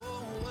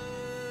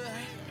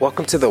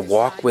Welcome to the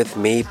Walk With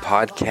Me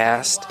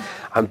podcast.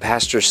 I'm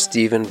Pastor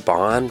Stephen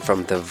Bond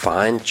from the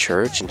Vine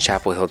Church in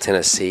Chapel Hill,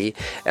 Tennessee,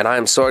 and I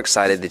am so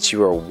excited that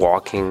you are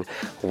walking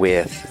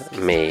with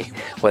me.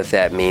 What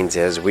that means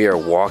is we are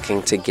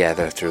walking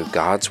together through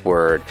God's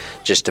Word,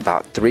 just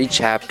about 3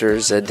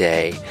 chapters a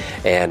day,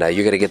 and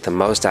you're going to get the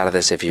most out of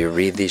this if you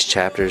read these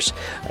chapters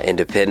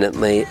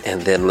independently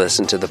and then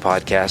listen to the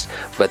podcast,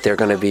 but they're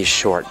going to be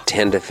short,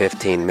 10 to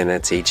 15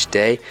 minutes each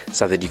day,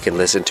 so that you can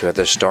listen to at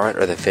the start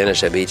or the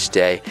finish of each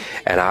day,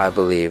 and I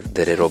believe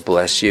that it'll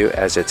bless you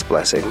as it's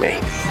blessing me.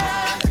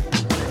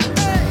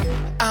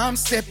 I'm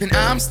stepping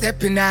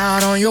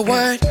out on your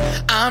word.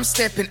 I'm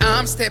stepping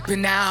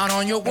out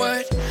on your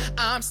word.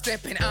 I'm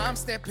stepping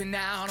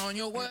out on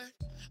your word.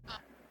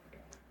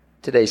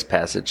 Today's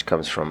passage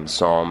comes from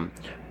Psalm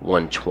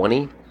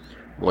 120,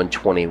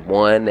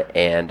 121,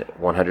 and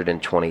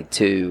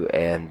 122,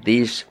 and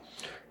these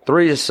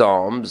 3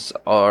 Psalms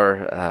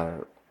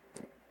are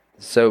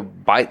so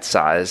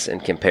bite-sized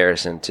in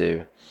comparison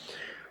to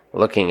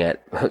looking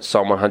at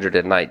Psalm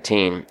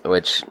 119,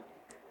 which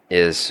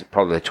is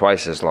probably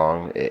twice as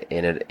long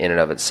in and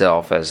of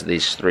itself as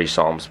these 3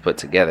 Psalms put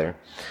together.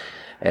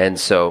 And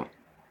so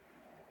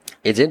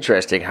it's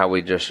interesting how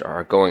we just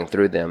are going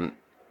through them,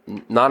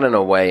 not in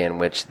a way in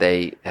which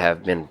they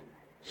have been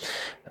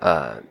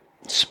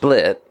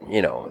split,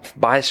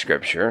 by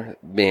Scripture,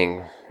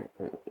 being,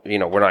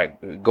 we're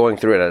not going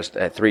through it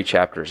at 3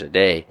 chapters a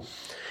day.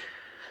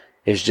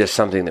 Is just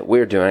something that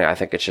we're doing. I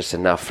think it's just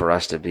enough for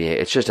us to be.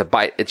 It's just a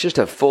bite. It's just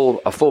a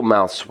full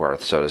mouth's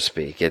worth, so to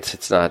speak.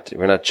 It's not.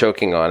 We're not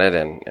choking on it,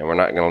 and we're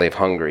not going to leave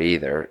hungry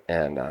either.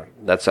 And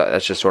that's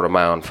just sort of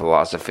my own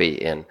philosophy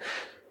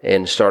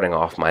in starting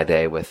off my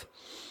day with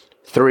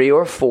 3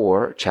 or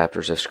 4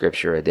 chapters of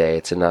Scripture a day.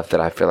 It's enough that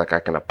I feel like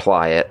I can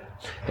apply it,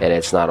 and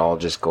it's not all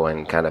just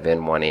going kind of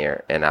in one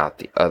ear and out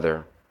the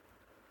other.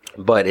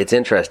 But it's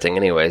interesting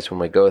anyways when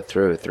we go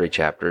through 3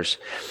 chapters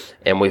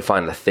and we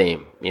find the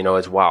theme.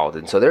 It's wild.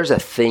 And so there's a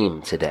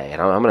theme today.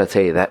 And I'm going to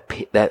tell you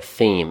that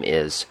theme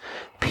is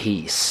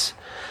peace.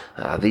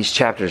 These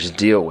chapters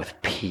deal with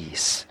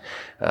peace.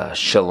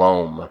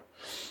 Shalom,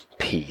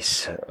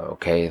 peace.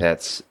 Okay,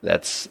 that's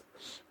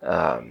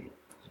the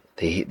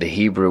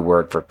Hebrew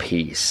word for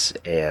peace.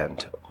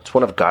 And it's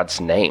one of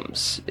God's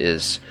names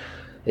is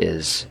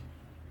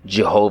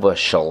Jehovah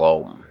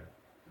Shalom.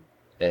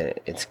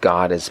 It's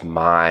God is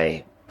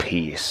my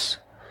peace.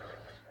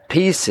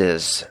 Peace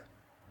is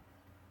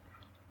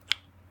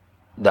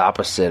the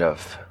opposite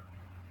of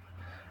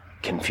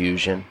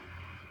confusion.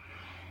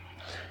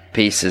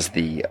 Peace is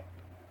the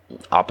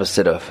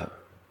opposite of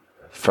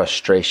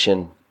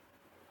frustration.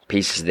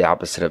 Peace is the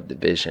opposite of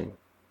division.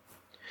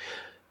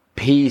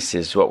 Peace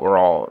is what we're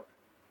all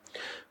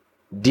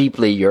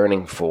deeply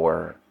yearning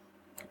for,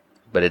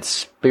 but it's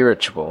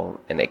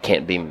spiritual and it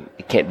can't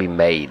be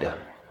made.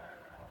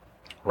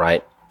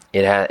 Right?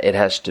 It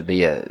has to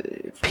be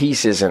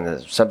peace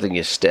isn't something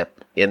you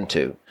step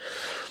into.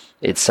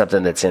 It's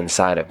something that's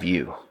inside of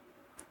you.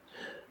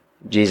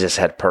 Jesus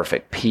had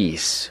perfect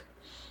peace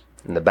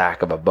in the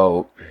back of a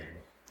boat,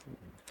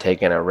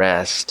 taking a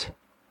rest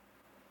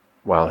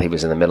while he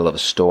was in the middle of a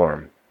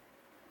storm.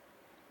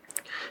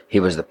 He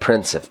was the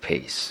Prince of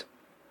Peace.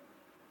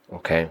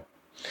 Okay?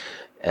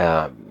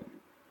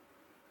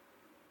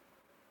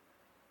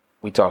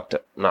 We talked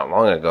not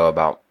long ago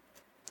about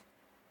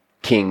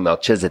King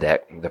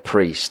Melchizedek, the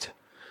priest.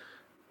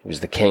 He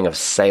was the king of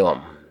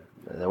Salem.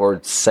 The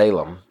word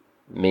Salem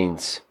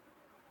means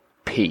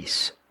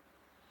peace.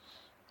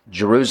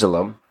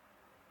 Jerusalem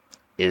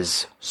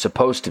is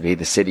supposed to be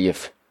the city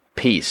of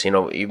peace.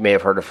 You may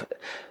have heard of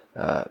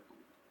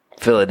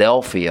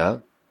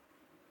Philadelphia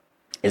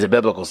is a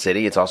biblical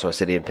city. It's also a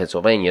city in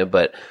Pennsylvania,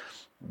 but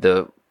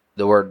the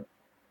word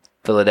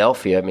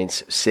Philadelphia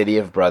means city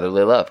of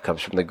brotherly love.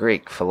 Comes from the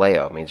Greek.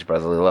 Phileo means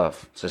brotherly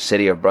love. It's a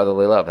city of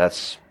brotherly love.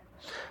 That's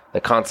the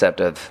concept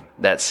of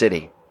that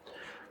city.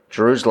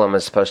 Jerusalem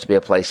is supposed to be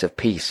a place of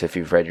peace. If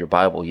you've read your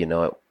Bible,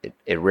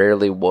 it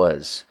rarely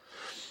was.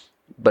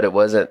 But it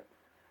wasn't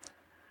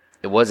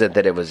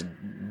that it was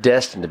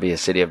destined to be a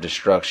city of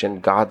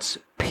destruction. God's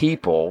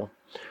people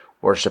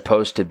were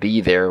supposed to be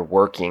there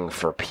working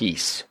for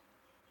peace.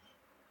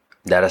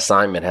 That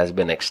assignment has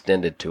been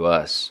extended to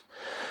us.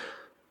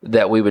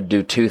 That we would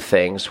do 2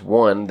 things.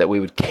 One, that we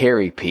would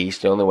carry peace.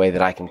 The only way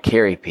that I can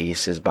carry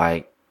peace is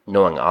by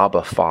knowing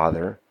Abba,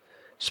 Father,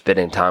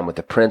 spending time with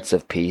the Prince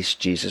of Peace,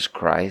 Jesus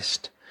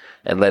Christ,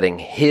 and letting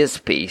His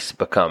peace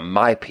become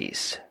my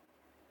peace.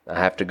 I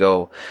have to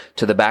go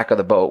to the back of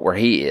the boat where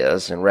He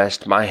is and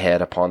rest my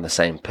head upon the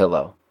same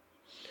pillow.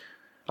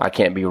 I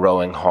can't be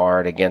rowing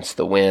hard against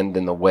the wind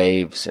and the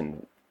waves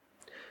and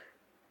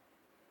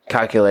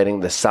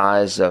calculating the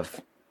size of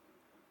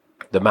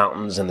the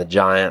mountains and the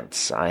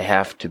giants. I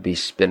have to be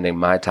spending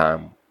my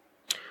time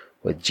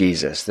with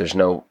Jesus. There's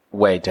no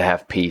way to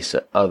have peace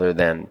other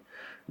than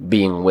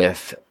being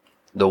with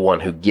the one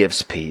who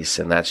gives peace,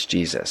 and that's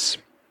Jesus.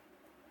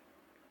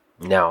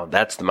 Now,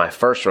 that's my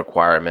first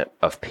requirement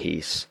of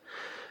peace.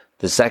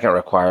 The second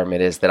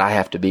requirement is that I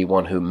have to be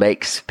one who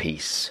makes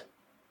peace.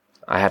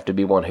 I have to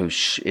be one who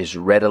is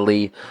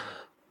readily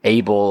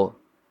able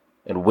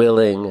and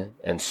willing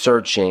and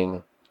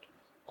searching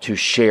to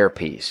share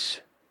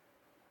peace.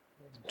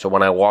 So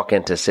when I walk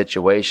into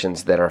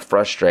situations that are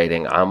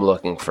frustrating, I'm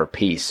looking for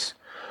peace.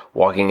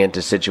 Walking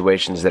into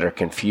situations that are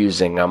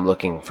confusing, I'm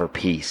looking for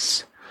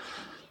peace.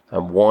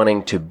 I'm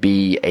wanting to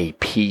be a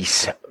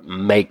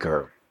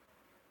peacemaker.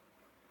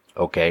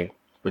 Okay?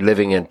 We're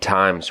living in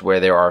times where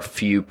there are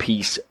few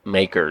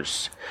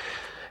peacemakers.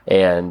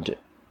 And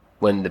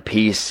when the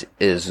peace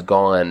is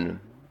gone,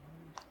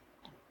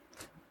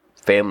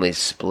 families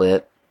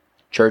split,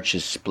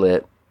 churches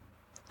split,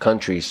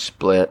 countries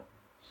split.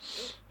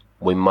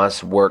 We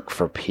must work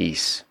for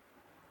peace,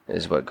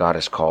 is what God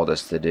has called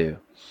us to do.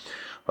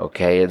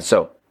 Okay, and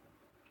so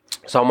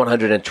Psalm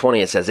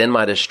 120, it says, "In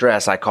my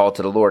distress I called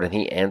to the Lord, and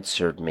he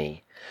answered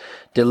me.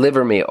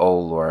 Deliver me, O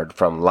Lord,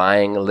 from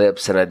lying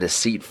lips and a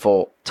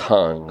deceitful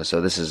tongue."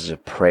 So this is a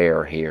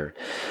prayer here.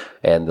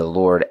 And the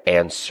Lord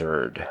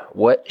answered,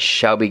 "What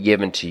shall be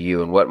given to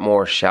you, and what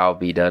more shall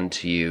be done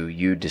to you,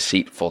 you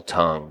deceitful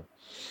tongue?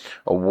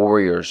 A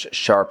warrior's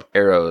sharp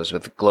arrows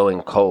with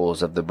glowing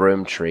coals of the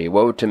broom tree.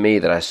 Woe to me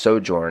that I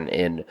sojourn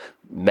in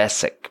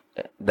Meshech,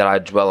 that I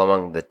dwell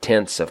among the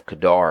tents of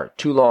Kedar.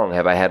 Too long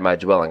have I had my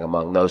dwelling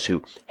among those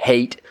who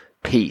hate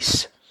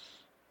peace.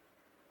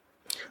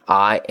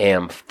 I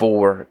am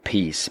for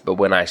peace, but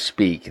when I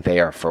speak, they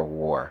are for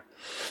war."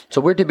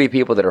 So we're to be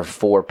people that are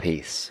for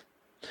peace.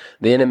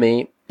 The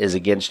enemy is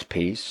against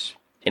peace,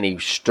 and he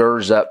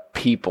stirs up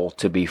people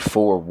to be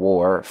for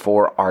war,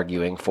 for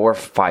arguing, for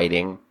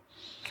fighting,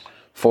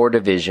 for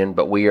division,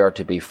 but we are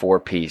to be for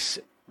peace.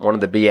 One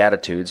of the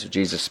Beatitudes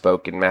Jesus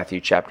spoke in Matthew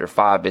chapter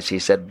 5 is he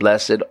said,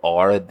 "Blessed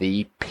are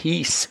the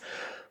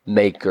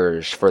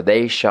peacemakers, for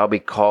they shall be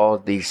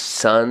called the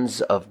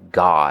sons of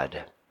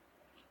God."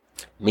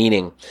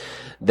 Meaning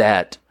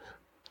that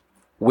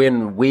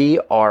when we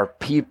are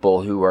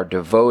people who are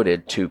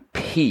devoted to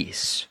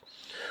peace,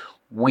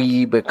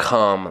 we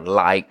become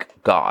like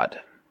God.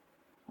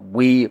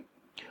 We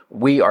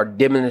are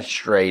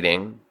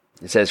demonstrating,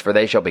 it says, "For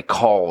they shall be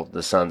called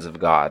the sons of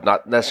God."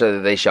 Not necessarily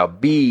they shall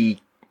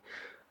be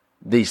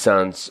the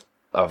sons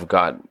of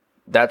God.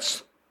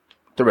 That's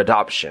through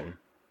adoption.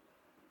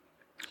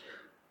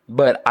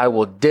 But I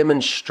will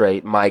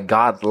demonstrate my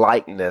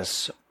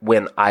God-likeness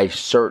when I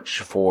search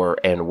for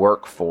and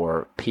work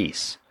for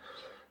peace.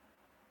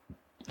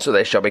 So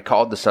they shall be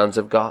called the sons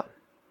of God,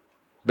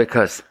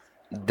 because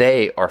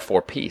they are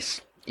for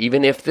peace.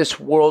 Even if this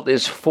world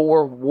is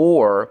for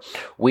war,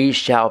 we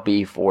shall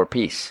be for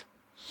peace.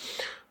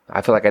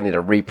 I feel like I need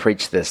to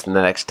re-preach this the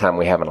next time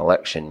we have an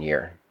election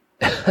year.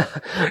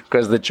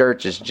 Because the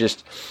church is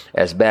just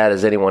as bad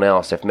as anyone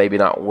else, if maybe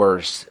not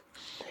worse,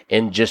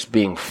 in just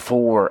being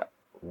for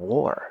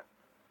war.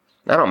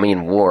 I don't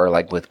mean war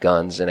like with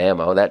guns and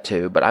ammo, that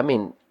too, but I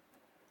mean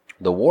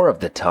the war of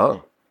the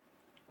tongue.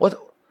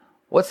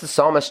 What's the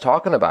psalmist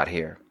talking about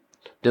here?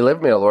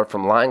 Deliver me, O Lord,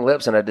 from lying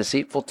lips and a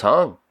deceitful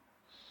tongue.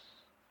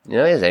 You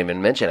know, he doesn't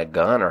even mention a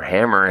gun or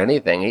hammer or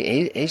anything.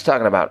 He's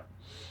talking about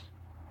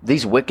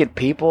these wicked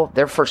people.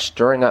 They're for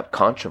stirring up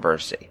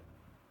controversy.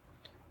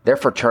 They're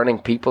for turning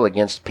people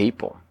against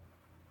people.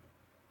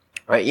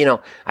 Right? You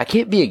know, I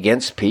can't be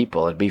against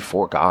people and be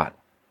for God.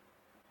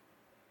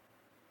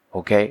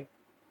 Okay?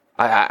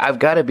 I've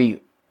got to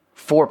be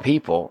for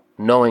people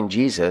knowing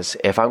Jesus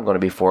if I'm going to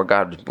be for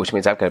God, which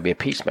means I've got to be a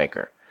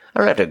peacemaker. I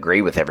don't have to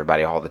agree with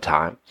everybody all the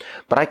time,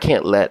 but I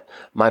can't let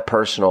my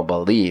personal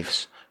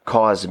beliefs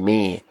cause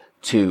me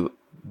to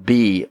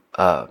be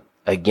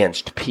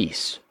against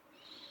peace,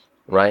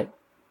 right?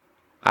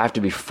 I have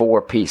to be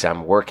for peace.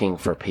 I'm working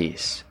for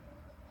peace.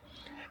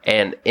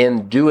 And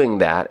in doing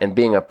that and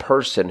being a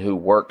person who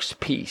works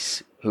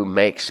peace, who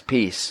makes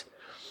peace,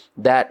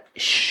 that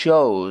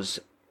shows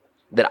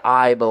that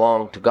I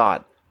belong to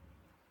God.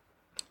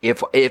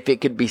 If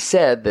it could be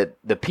said that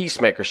the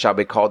peacemakers shall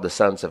be called the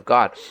sons of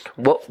God,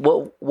 what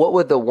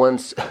would the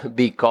ones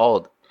be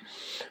called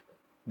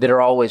that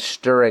are always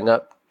stirring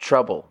up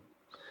trouble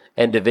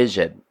and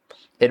division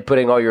and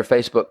putting all your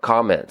Facebook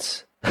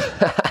comments,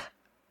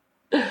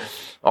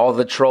 all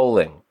the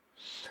trolling,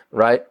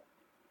 right?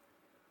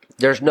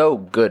 There's no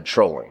good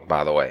trolling,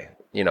 by the way.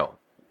 You know,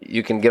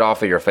 you can get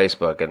off of your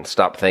Facebook and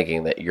stop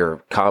thinking that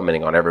you're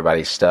commenting on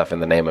everybody's stuff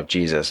in the name of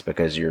Jesus,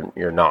 because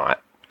you're not,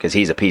 because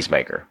he's a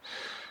peacemaker.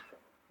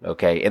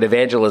 Okay, and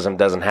evangelism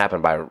doesn't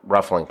happen by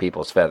ruffling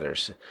people's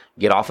feathers.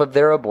 Get off of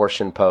their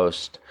abortion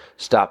post.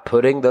 Stop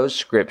putting those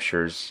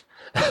scriptures.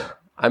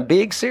 I'm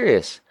being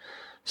serious.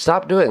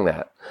 Stop doing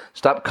that.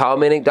 Stop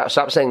commenting.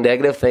 Stop saying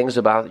negative things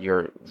about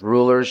your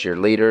rulers, your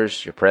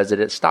leaders, your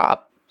president.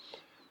 Stop.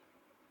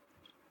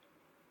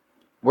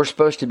 We're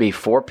supposed to be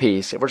for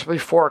peace. We're supposed to be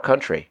for our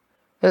country.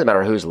 It doesn't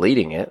matter who's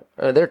leading it.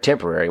 They're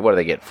temporary. What do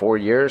they get? 4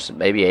 years?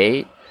 Maybe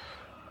 8?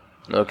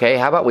 Okay,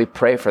 how about we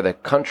pray for the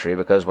country,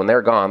 because when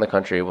they're gone, the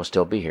country will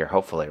still be here,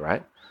 hopefully,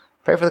 right?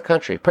 Pray for the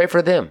country. Pray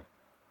for them.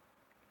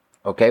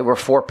 Okay, we're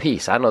for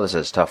peace. I know this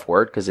is a tough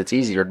word because it's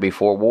easier to be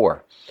for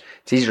war.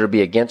 It's easier to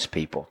be against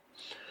people.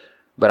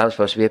 But I'm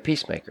supposed to be a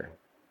peacemaker.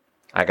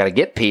 I got to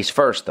get peace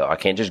first, though. I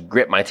can't just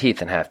grit my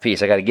teeth and have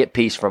peace. I got to get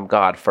peace from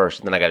God first,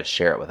 and then I got to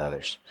share it with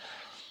others.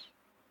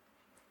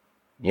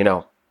 You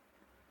know,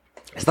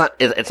 it's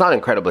not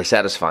incredibly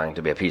satisfying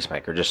to be a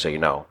peacemaker, just so you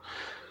know.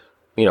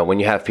 You know, when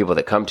you have people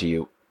that come to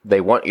you, they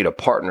want you to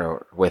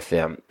partner with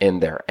them in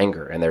their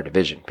anger and their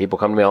division. People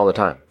come to me all the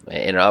time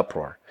in an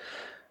uproar.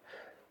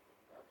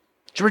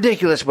 It's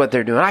ridiculous what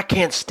they're doing. I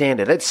can't stand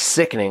it. It's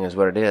sickening is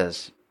what it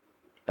is.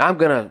 I'm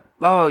going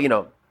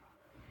to,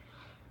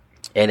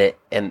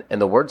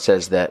 And the word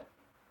says that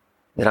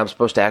I'm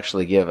supposed to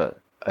actually give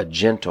a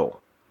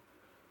gentle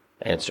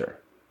answer,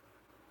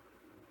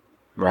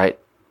 right?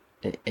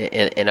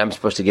 And I'm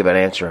supposed to give an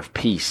answer of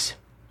peace.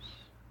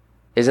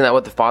 Isn't that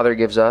what the Father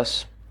gives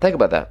us? Think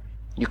about that.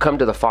 You come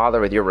to the Father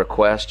with your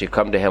request. You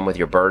come to Him with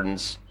your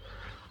burdens.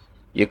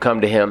 You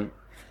come to Him,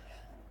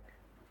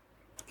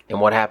 and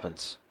what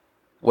happens?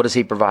 What does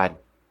He provide?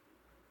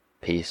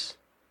 Peace.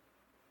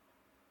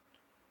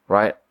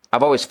 Right?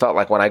 I've always felt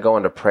like when I go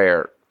into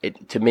prayer,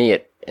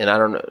 and I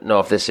don't know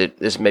if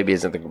this maybe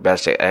isn't the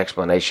best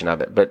explanation of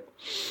it, but,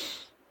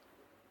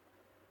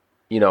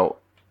 you know,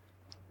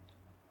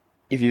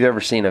 if you've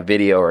ever seen a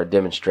video or a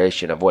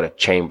demonstration of what a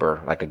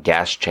chamber, like a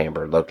gas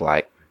chamber, looked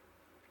like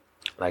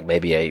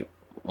maybe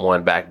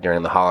one back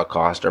during the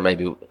Holocaust, or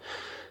maybe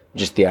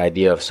just the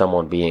idea of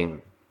someone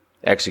being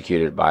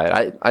executed by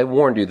it. I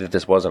warned you that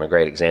this wasn't a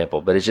great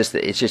example, but it's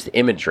just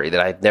imagery that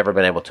I've never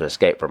been able to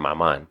escape from my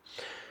mind.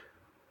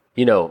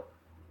 You know,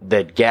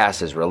 the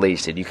gas is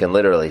released and you can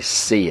literally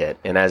see it,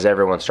 and as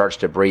everyone starts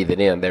to breathe it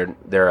in,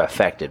 they're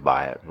affected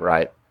by it,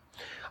 right?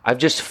 I've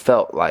just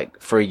felt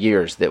like for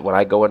years that when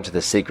I go into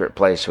the secret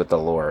place with the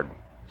Lord,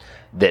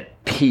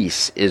 that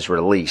peace is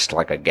released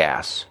like a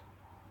gas.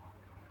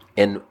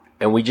 And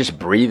we just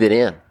breathe it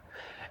in.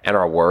 And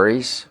our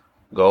worries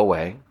go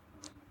away.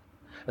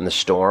 And the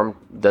storm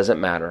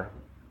doesn't matter.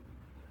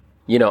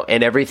 You know,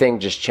 and everything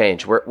just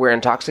changed. We're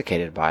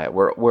intoxicated by it.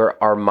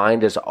 Our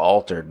mind is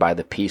altered by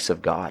the peace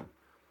of God.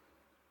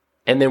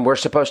 And then we're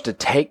supposed to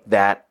take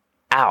that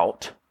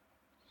out.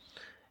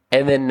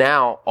 And then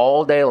now,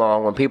 all day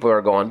long, when people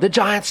are going, the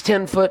giant's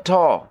 10 foot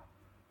tall,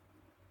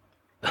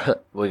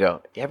 we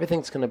go,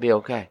 everything's going to be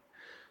okay.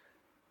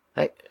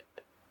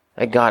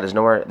 That God is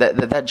nowhere,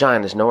 that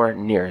giant is nowhere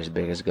near as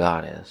big as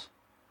God is.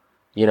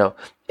 You know,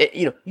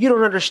 you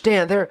don't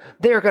understand.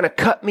 They're going to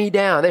cut me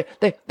down.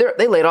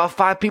 They laid off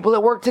 5 people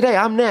at work today.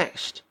 I'm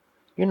next.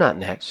 You're not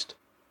next.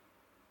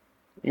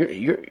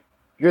 You're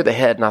the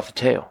head, not the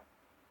tail.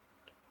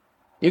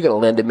 You're going to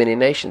lend to many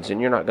nations,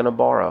 and you're not going to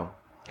borrow.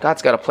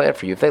 God's got a plan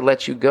for you. If they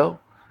let you go,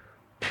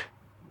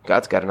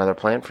 God's got another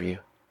plan for you.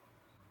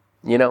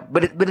 You know,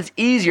 but it's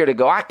easier to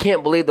go, I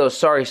can't believe those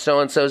sorry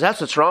so-and-sos.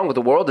 That's what's wrong with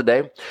the world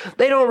today.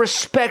 They don't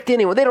respect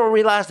anyone. They don't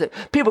realize that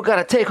people got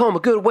to take home a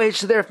good wage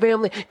to their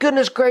family.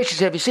 Goodness gracious,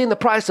 have you seen the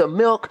price of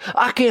milk?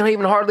 I can't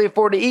even hardly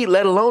afford to eat,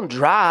 let alone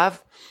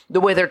drive. The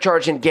way they're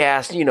charging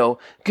gas, you know,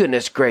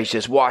 goodness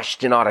gracious,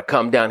 Washington ought to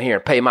come down here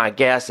and pay my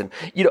gas. And,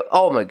 you know,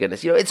 oh my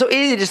goodness, you know, it's so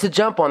easy just to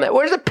jump on that.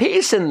 Where's the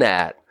peace in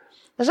that?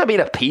 That's not being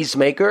a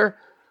peacemaker.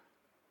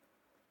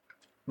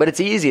 But it's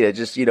easy to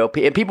just, you know,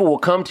 and people will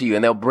come to you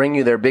and they'll bring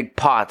you their big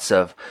pots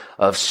of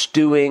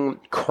stewing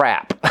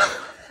crap.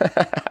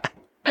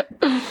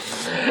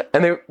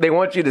 And they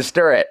want you to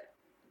stir it.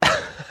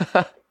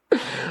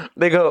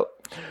 They go,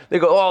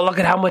 oh, look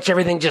at how much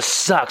everything just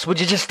sucks. Would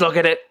you just look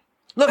at it?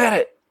 Look at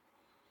it.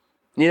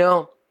 You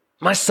know,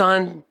 my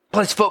son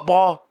plays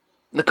football.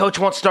 The coach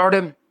won't start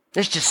him.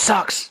 This just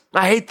sucks.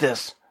 I hate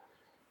this.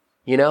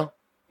 You know?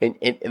 And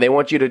they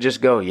want you to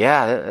just go,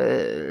 yeah,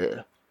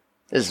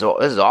 this is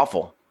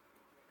awful.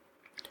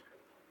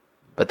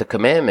 But the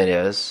commandment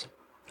is,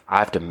 I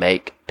have to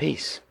make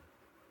peace.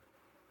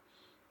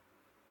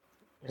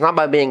 It's not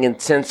by being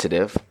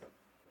insensitive.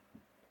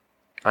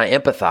 I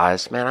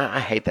empathize. Man, I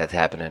hate that's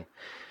happening.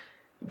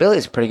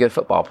 Billy's a pretty good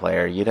football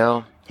player, you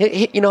know.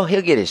 He'll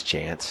get his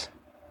chance.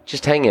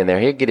 Just hang in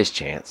there. He'll get his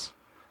chance.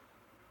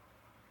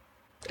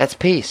 That's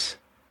peace.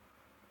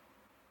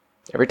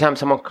 Every time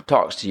someone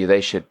talks to you,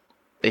 they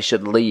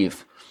should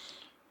leave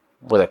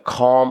with a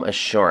calm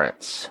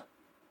assurance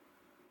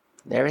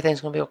that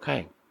everything's going to be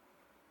okay.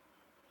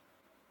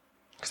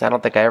 Because I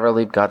don't think I ever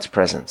leave God's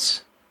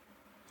presence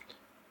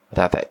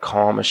without that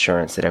calm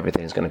assurance that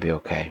everything's going to be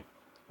okay.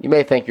 You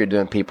may think you're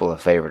doing people a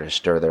favor to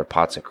stir their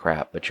pots of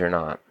crap, but you're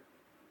not.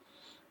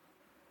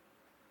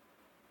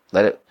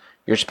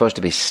 You're supposed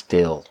to be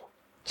still.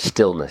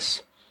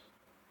 Stillness.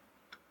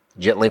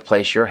 Gently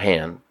place your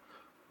hand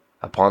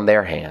upon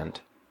their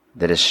hand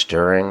that is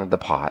stirring the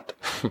pot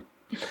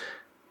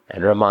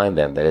and remind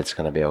them that it's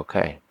going to be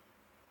okay.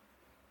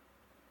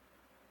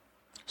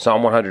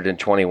 Psalm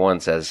 121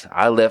 says,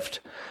 I lift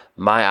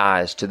my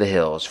eyes to the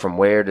hills. From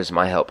where does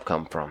my help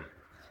come from?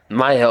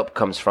 My help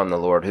comes from the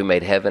Lord who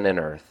made heaven and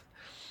earth.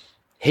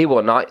 He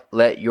will not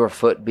let your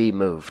foot be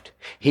moved.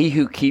 He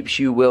who keeps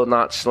you will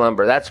not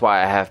slumber. That's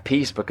why I have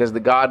peace, because the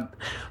God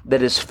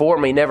that is for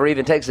me never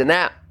even takes a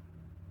nap.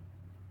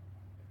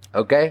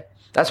 Okay?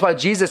 That's why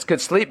Jesus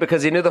could sleep,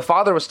 because he knew the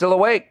Father was still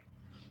awake.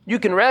 You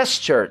can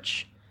rest,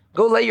 church.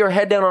 Go lay your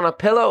head down on a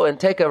pillow and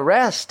take a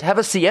rest. Have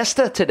a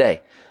siesta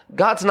today.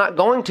 God's not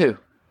going to.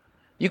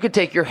 You could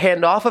take your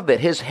hand off of it.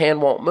 His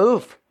hand won't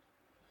move.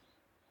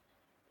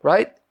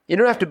 Right? You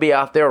don't have to be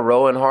out there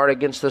rowing hard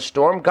against the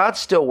storm. God's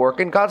still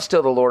working. God's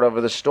still the Lord over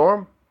the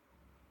storm.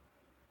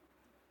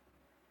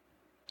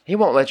 He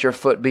won't let your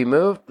foot be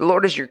moved. The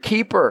Lord is your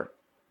keeper.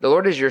 The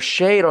Lord is your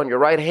shade on your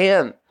right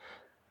hand.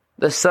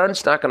 The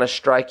sun's not going to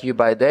strike you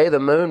by day, the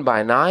moon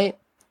by night.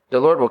 The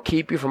Lord will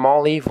keep you from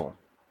all evil.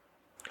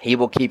 He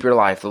will keep your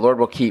life. The Lord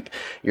will keep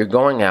your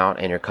going out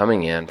and your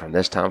coming in from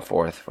this time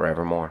forth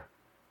forevermore.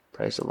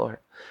 Praise the Lord.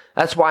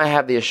 That's why I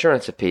have the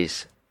assurance of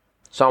peace.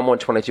 Psalm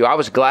 122. I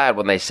was glad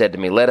when they said to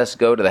me, let us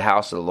go to the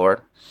house of the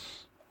Lord.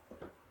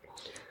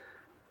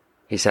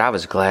 He said, I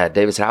was glad.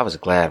 David said, I was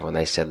glad when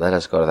they said, let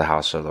us go to the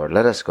house of the Lord.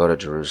 Let us go to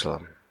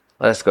Jerusalem.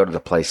 Let us go to the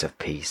place of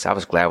peace. I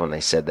was glad when they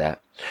said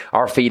that.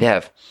 Our feet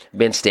have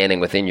been standing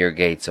within your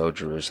gates, O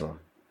Jerusalem.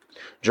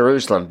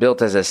 Jerusalem,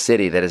 built as a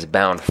city that is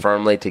bound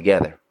firmly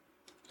together,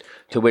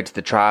 to which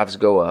the tribes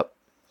go up,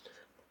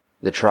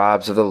 the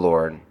tribes of the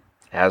Lord,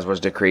 as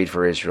was decreed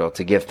for Israel,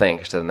 to give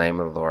thanks to the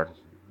name of the Lord.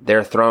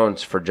 Their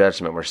thrones for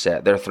judgment were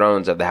set, their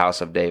thrones of the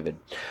house of David.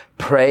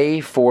 Pray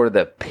for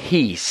the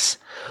peace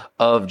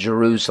of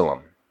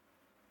Jerusalem.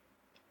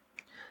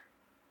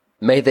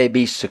 May they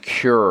be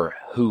secure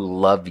who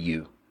love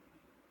you.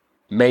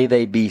 May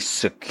they be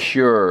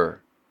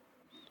secure.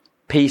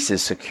 Peace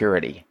is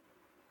security.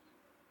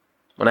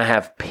 When I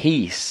have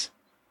peace,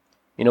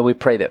 we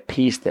pray that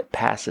peace that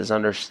passes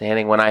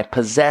understanding. When I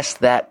possess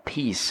that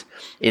peace,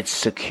 it's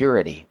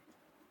security.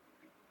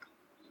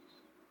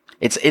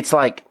 It's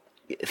like,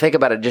 think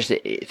about it just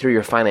through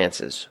your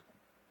finances.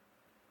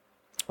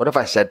 What if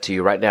I said to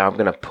you right now, I'm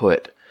going to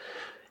put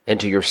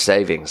into your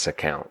savings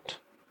account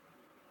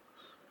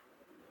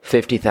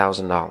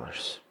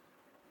 $50,000.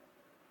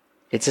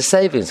 It's a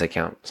savings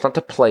account. It's not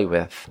to play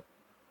with,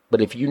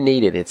 but if you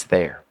need it, it's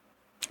there.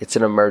 It's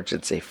an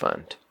emergency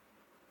fund.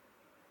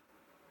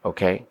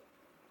 Okay?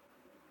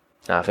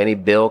 Now, if any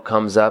bill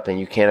comes up and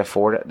you can't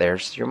afford it,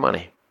 there's your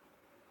money.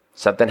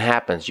 Something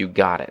happens, you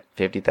got it,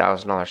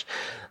 $50,000.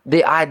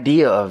 The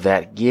idea of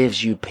that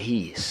gives you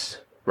peace,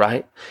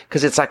 right?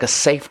 Because it's like a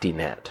safety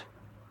net.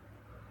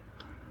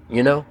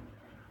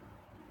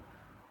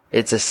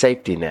 It's a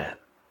safety net.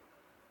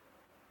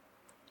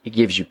 It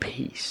gives you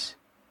peace.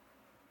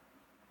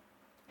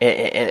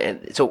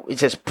 And so it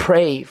says,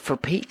 pray for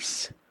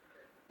peace.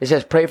 It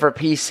says, pray for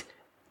peace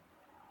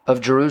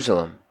of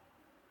Jerusalem.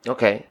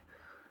 Okay.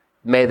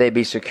 May they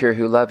be secure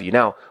who love you.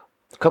 Now,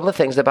 a couple of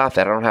things about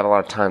that. I don't have a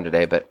lot of time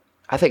today, but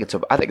I think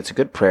it's a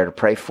good prayer to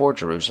pray for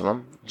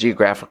Jerusalem.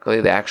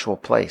 Geographically, the actual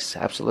place.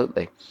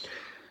 Absolutely.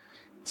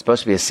 It's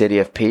supposed to be a city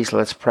of peace.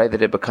 Let's pray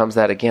that it becomes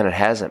that again. It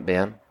hasn't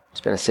been.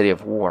 It's been a city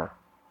of war.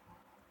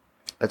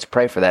 Let's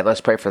pray for that.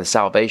 Let's pray for the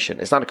salvation.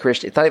 It's not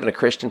even a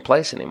Christian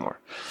place anymore.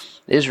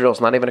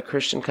 Israel's not even a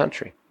Christian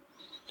country.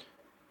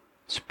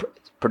 It's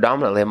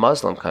predominantly a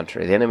Muslim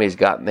country. The enemy's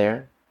gotten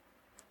there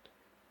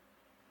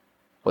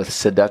with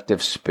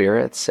seductive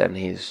spirits, and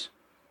he's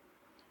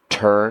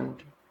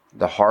turned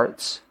the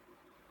hearts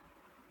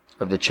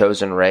of the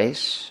chosen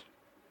race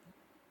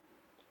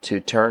to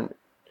turn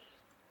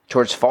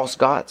towards false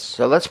gods.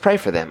 So let's pray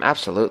for them,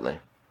 absolutely.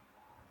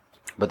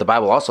 But the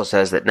Bible also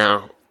says that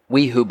now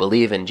we who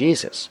believe in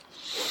Jesus,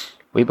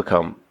 we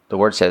become, the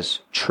word says,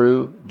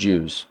 true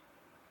Jews.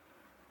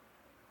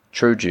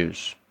 True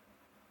Jews.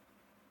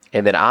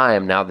 And that I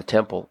am now the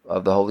temple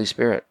of the Holy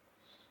Spirit.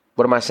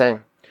 What am I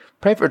saying?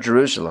 Pray for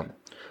Jerusalem,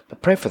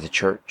 but pray for the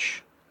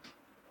church.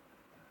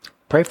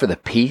 Pray for the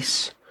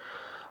peace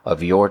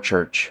of your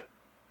church.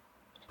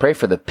 Pray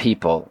for the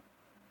people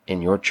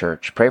in your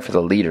church. Pray for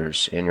the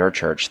leaders in your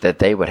church that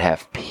they would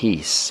have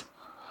peace.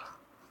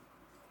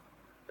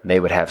 They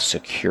would have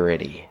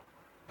security.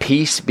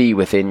 Peace be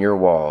within your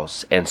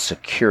walls and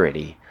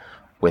security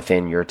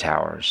within your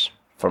towers.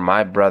 For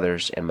my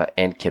brothers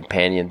and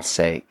companions'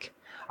 sake,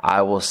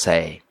 I will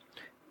say,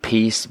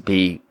 peace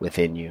be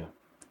within you.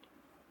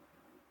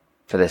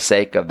 For the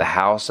sake of the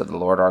house of the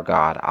Lord our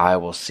God, I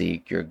will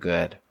seek your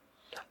good.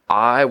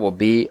 I will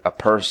be a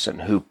person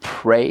who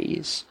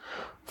prays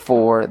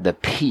for the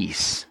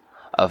peace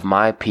of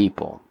my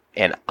people,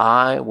 and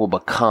I will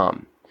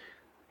become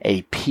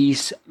a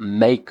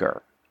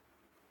peacemaker,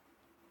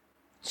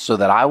 so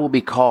that I will be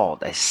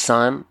called a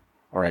son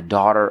or a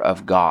daughter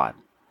of God.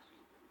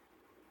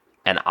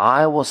 And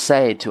I will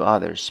say to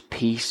others,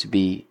 peace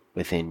be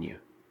within you.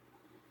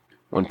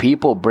 When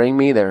people bring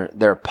me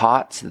their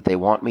pots that they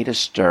want me to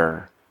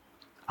stir,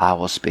 I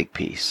will speak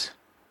peace.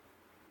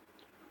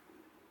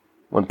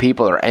 When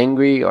people are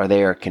angry or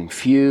they are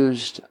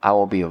confused, I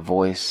will be a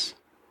voice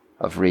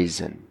of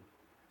reason.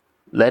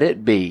 Let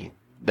it be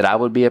that I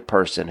would be a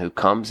person who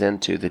comes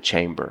into the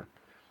chamber,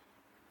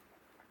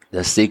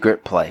 the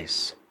secret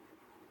place,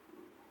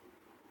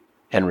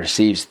 and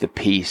receives the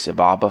peace of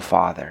Abba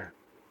Father.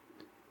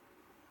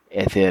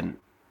 And then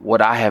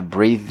what I have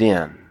breathed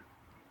in,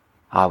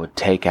 I would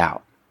take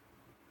out.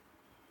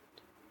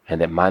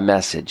 And that my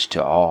message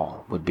to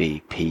all would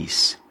be,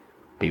 peace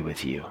be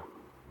with you.